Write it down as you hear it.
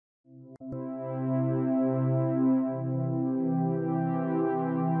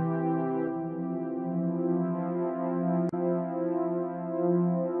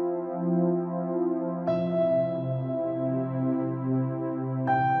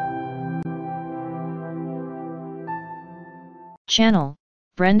Channel,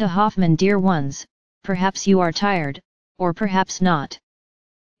 Brenda Hoffman. Dear ones, perhaps you are tired, or perhaps not.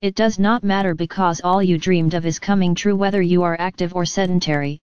 It does not matter because all you dreamed of is coming true whether you are active or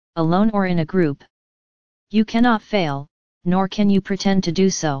sedentary, alone or in a group. You cannot fail, nor can you pretend to do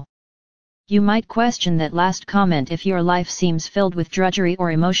so. You might question that last comment if your life seems filled with drudgery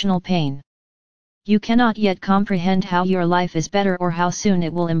or emotional pain. You cannot yet comprehend how your life is better or how soon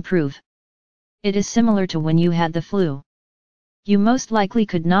it will improve. It is similar to when you had the flu. You most likely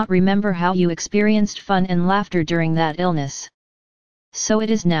could not remember how you experienced fun and laughter during that illness. So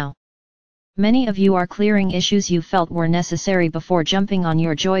it is now. Many of you are clearing issues you felt were necessary before jumping on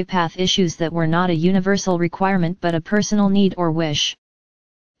your joy path, issues that were not a universal requirement but a personal need or wish.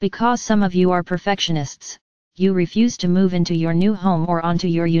 Because some of you are perfectionists, you refuse to move into your new home or onto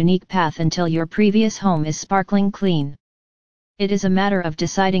your unique path until your previous home is sparkling clean. It is a matter of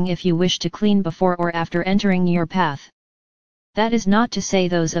deciding if you wish to clean before or after entering your path. That is not to say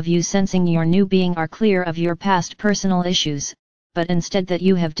those of you sensing your new being are clear of your past personal issues, but instead that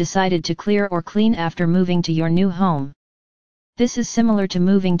you have decided to clear or clean after moving to your new home. This is similar to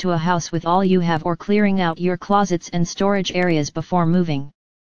moving to a house with all you have or clearing out your closets and storage areas before moving.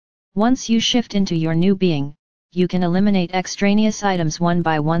 Once you shift into your new being, you can eliminate extraneous items one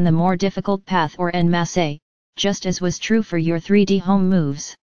by one, the more difficult path or en masse, just as was true for your 3D home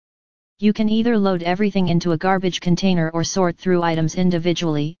moves. You can either load everything into a garbage container or sort through items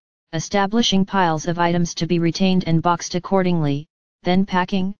individually, establishing piles of items to be retained and boxed accordingly, then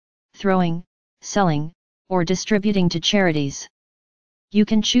packing, throwing, selling, or distributing to charities. You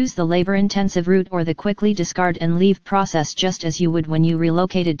can choose the labor-intensive route or the quickly discard and leave process, just as you would when you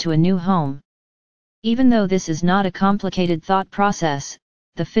relocated to a new home. Even though this is not a complicated thought process,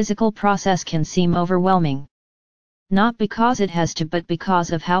 the physical process can seem overwhelming. Not because it has to, but because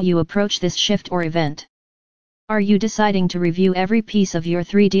of how you approach this shift or event. Are you deciding to review every piece of your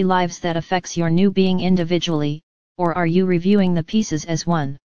 3D lives that affects your new being individually, or are you reviewing the pieces as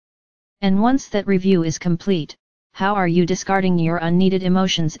one? And once that review is complete, how are you discarding your unneeded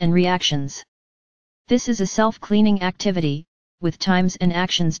emotions and reactions? This is a self-cleaning activity, with times and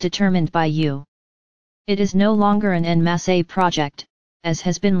actions determined by you. It is no longer an en masse project, as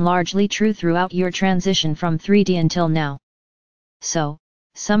has been largely true throughout your transition from 3D until now. So,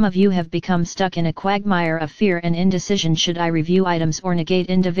 some of you have become stuck in a quagmire of fear and indecision. Should I review items or negate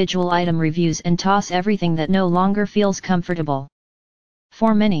individual item reviews and toss everything that no longer feels comfortable?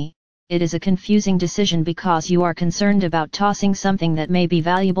 For many, it is a confusing decision because you are concerned about tossing something that may be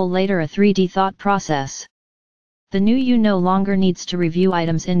valuable later, a 3D thought process. The new you no longer needs to review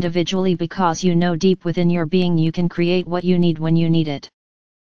items individually because you know deep within your being you can create what you need when you need it.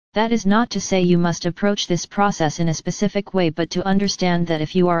 That is not to say you must approach this process in a specific way, but to understand that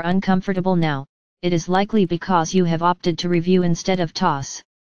if you are uncomfortable now, it is likely because you have opted to review instead of toss.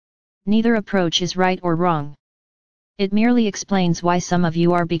 Neither approach is right or wrong. It merely explains why some of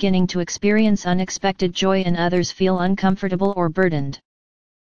you are beginning to experience unexpected joy and others feel uncomfortable or burdened.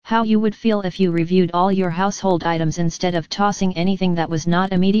 How you would feel if you reviewed all your household items instead of tossing anything that was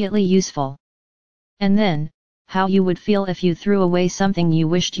not immediately useful. And then, how you would feel if you threw away something you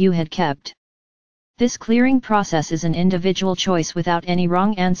wished you had kept. This clearing process is an individual choice without any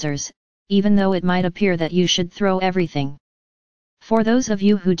wrong answers, even though it might appear that you should throw everything. For those of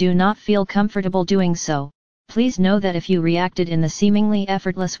you who do not feel comfortable doing so, please know that if you reacted in the seemingly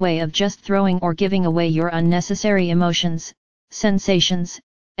effortless way of just throwing or giving away your unnecessary emotions, sensations,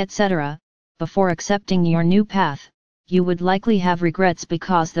 etc., before accepting your new path, you would likely have regrets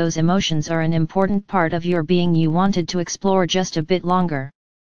because those emotions are an important part of your being you wanted to explore just a bit longer.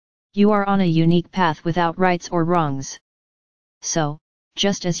 You are on a unique path without rights or wrongs. So,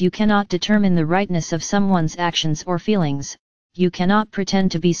 just as you cannot determine the rightness of someone's actions or feelings, you cannot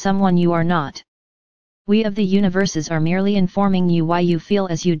pretend to be someone you are not. We of the universes are merely informing you why you feel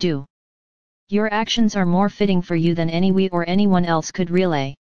as you do. Your actions are more fitting for you than any we or anyone else could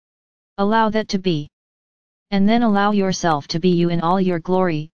relay. Allow that to be. And then allow yourself to be you in all your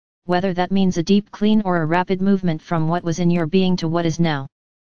glory, whether that means a deep clean or a rapid movement from what was in your being to what is now.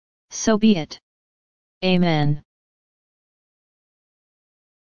 So be it. Amen.